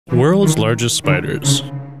World's largest spiders.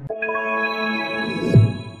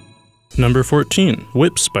 Number 14.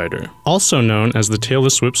 Whip spider. Also known as the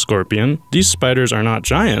tailless whip scorpion, these spiders are not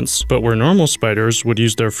giants, but where normal spiders would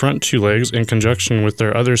use their front 2 legs in conjunction with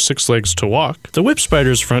their other 6 legs to walk, the whip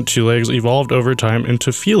spider's front 2 legs evolved over time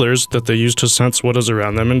into feelers that they use to sense what is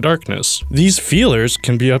around them in darkness. These feelers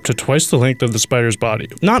can be up to twice the length of the spider's body.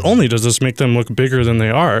 Not only does this make them look bigger than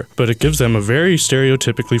they are, but it gives them a very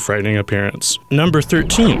stereotypically frightening appearance. Number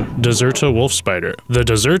 13. Deserta wolf spider. The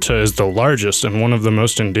Deserta is the largest and one of the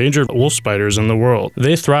most endangered wolf spiders in the world.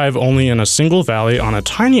 They thrive only in a single valley on a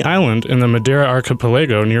tiny island in the Madeira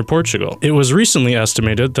archipelago near Portugal. It was recently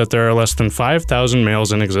estimated that there are less than 5,000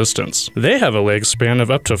 males in existence. They have a leg span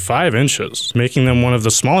of up to 5 inches, making them one of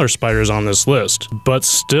the smaller spiders on this list, but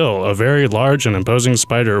still a very large and imposing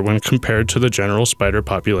spider when compared to the general spider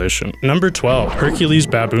population. Number 12. Hercules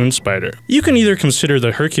baboon spider. You can either consider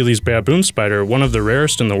the Hercules baboon spider one of the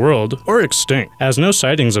rarest in the world, or extinct, as no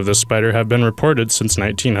sightings of this spider have been reported since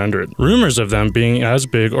 1900. Rumors of them being as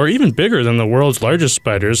big or even bigger than the world's largest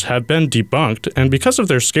spiders have been debunked, and because of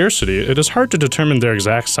their scarcity, it is hard to determine their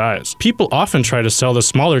exact size. People often try to sell the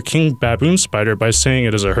smaller king baboon spider by saying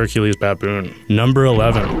it is a Hercules baboon. Number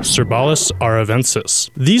 11. Cerbalus aravensis.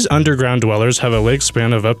 These underground dwellers have a leg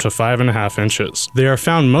span of up to 5.5 inches. They are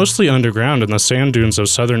found mostly underground in the sand dunes of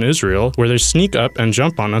southern Israel, where they sneak up and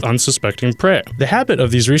jump on unsuspecting prey. The habit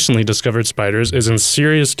of these recently discovered spiders is in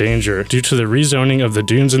serious danger due to the rezoning of the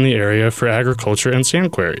dunes in the area for agriculture and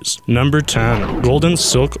sand quarries. Number 10. Golden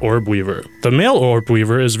Silk Orb Weaver. The male orb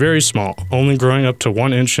weaver is very small, only growing up to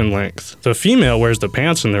 1 inch in length. The female wears the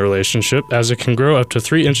pants in the relationship, as it can grow up to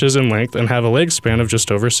 3 inches in length and have a leg span of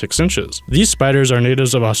just over 6 inches. These spiders are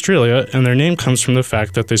natives of Australia, and their name comes from the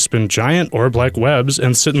fact that they spin giant orb-like webs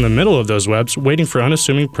and sit in the middle of those webs, waiting for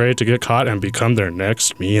unassuming prey to get caught and become their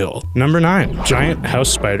next meal. Number 9. Giant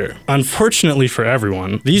house spider. Unfortunately for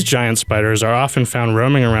everyone, these giant spiders are often found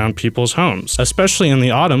roaming around people's homes, especially in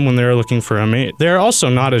the autumn when they are looking for a mate. They are also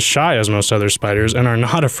not as shy as most other spiders and are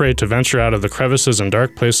not afraid to venture out of the crevices and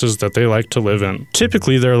dark places that they like to live in.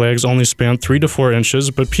 Typically, their legs only span 3 to 4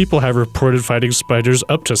 inches, but people have reported fighting spiders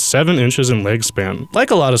up to 7 inches in leg span.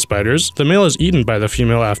 Like a lot of spiders, the male is eaten by the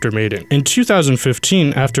female after mating. In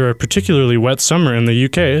 2015, after a particularly wet summer in the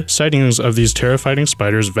UK, sightings of these terrifying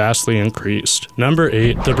spiders vastly increased. Number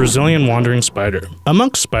 8. The Brazilian wandering spider.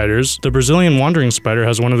 Amongst spiders, the Brazilian wandering spider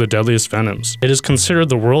has one of the deadliest venoms. It is considered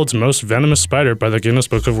the world's most venomous spider by the Guinness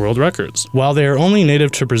Book of World Records. While they are only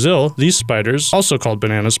native to Brazil, these spiders, also called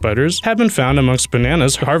banana spiders, have been found amongst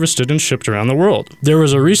bananas harvested and shipped around the world. There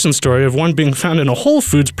was a recent story of one being found in a Whole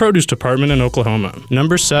Foods produce department in Oklahoma.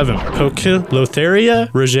 Number 7. Poecilotheria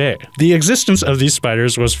regia. The existence of these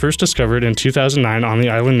spiders was first discovered in 2009 on the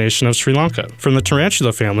island nation of Sri Lanka. From the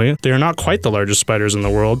tarantula family, they are not quite the largest spiders in the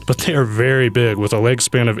world, but they are very big, with a leg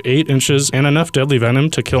span of 8 inches and enough deadly venom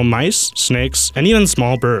to kill mice, snakes, and even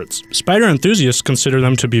small birds. Spider enthusiasts consider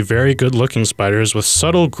them to be very good-looking spiders with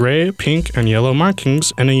subtle gray, pink, and yellow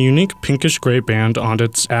markings and a unique pinkish-gray band on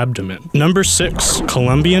its abdomen. Number 6.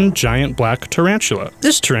 Colombian giant black tarantula.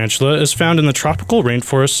 This tarantula is found in the tropical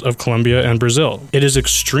rainforests of Colombia and Brazil. It is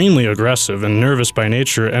extremely aggressive and nervous by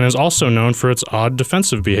nature and is also known for its odd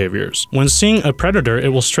defensive behaviors. When seeing a predator, it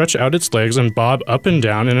will stretch out its legs and bob up and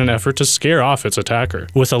down in an effort to scare off its attacker.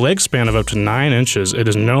 With a leg span of up to 9 inches, it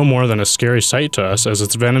is no more than a scary sight to us, as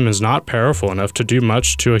its venom is not powerful enough to do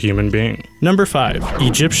much to a human being. Number 5.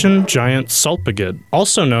 Egyptian Giant Solpugid.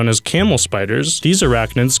 Also known as camel spiders, these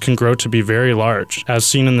arachnids can grow to be very large, as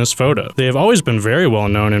seen in this photo. They have always been very well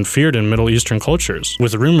known and feared in Middle Eastern cultures,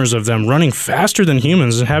 with rumors of them running faster than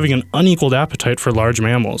humans and having an unequaled appetite for large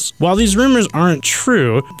mammals. While these rumors aren't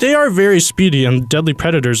true, they are very speedy and deadly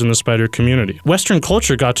predators in the spider community. Western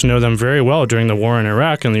culture got to know them very well during the war in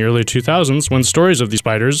Iraq in the early 2000s, when stories of these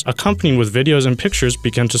spiders, accompanied with videos and pictures,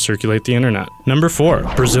 began to circulate the internet. Number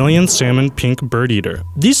 4. Brazilian salmon pink bird eater.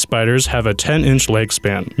 These spiders have a 10-inch leg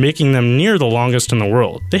span, making them near the longest in the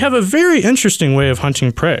world. They have a very interesting way of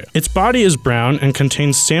hunting prey. Its body is brown and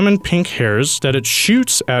contains salmon pink hairs that it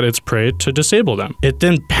shoots at its prey to disable them. It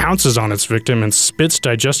then pounces on its victim and spits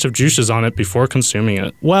digestive juices on it before consuming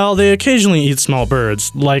it. While they occasionally eat small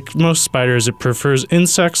birds, like most spiders, it prefers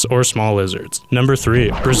insects or small lizards. Number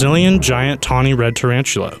 3. Brazilian giant tawny red tarantula.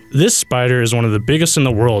 tarantula. This spider is one of the biggest in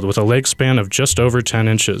the world with a leg span of just over 10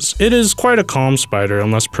 inches. It is quite a calm spider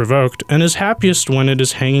unless provoked, and is happiest when it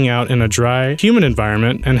is hanging out in a dry, humid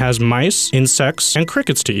environment and has mice, insects, and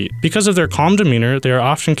crickets to eat. Because of their calm demeanor, they are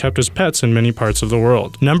often kept as pets in many parts of the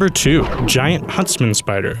world. Number 2. Giant huntsman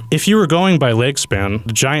spider. If you were going by leg span,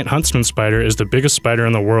 the giant huntsman spider is the biggest spider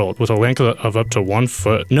in the world with a length of up to 1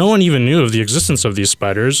 foot. No one even knew of the existence of these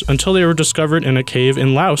spiders until they were discovered in a cave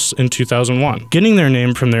in Laos in 2001. Getting their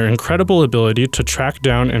name from their incredible ability to track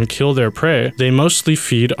down and kill their prey, they mostly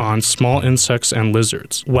feed on small insects and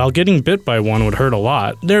lizards. While getting bit by one would hurt a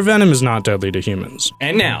lot, their venom is not deadly to humans.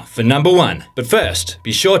 And now for number 1. But first,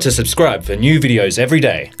 be sure to subscribe for new videos every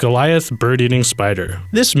day. Goliath Bird Eating spider.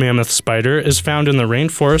 This mammoth spider is found in the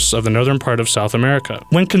rainforests of the northern part of South America.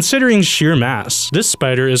 When considering sheer mass, this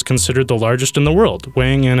spider is considered the largest in the world,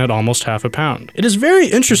 weighing in at almost half a pound. It is very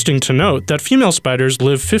interesting to note that female spiders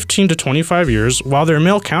live 15 to 25 years, while their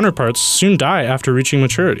male counterparts soon die after reaching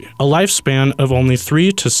maturity, a lifespan of only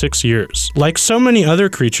 3 to 6 years. Like so many other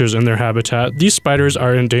creatures in their habitat, these spiders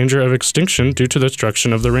are in danger of extinction due to the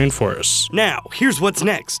destruction of the rainforests. Now, here's what's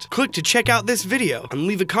next. Click to check out this video and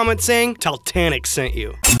leave a comment saying Titanic sent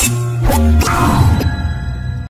you.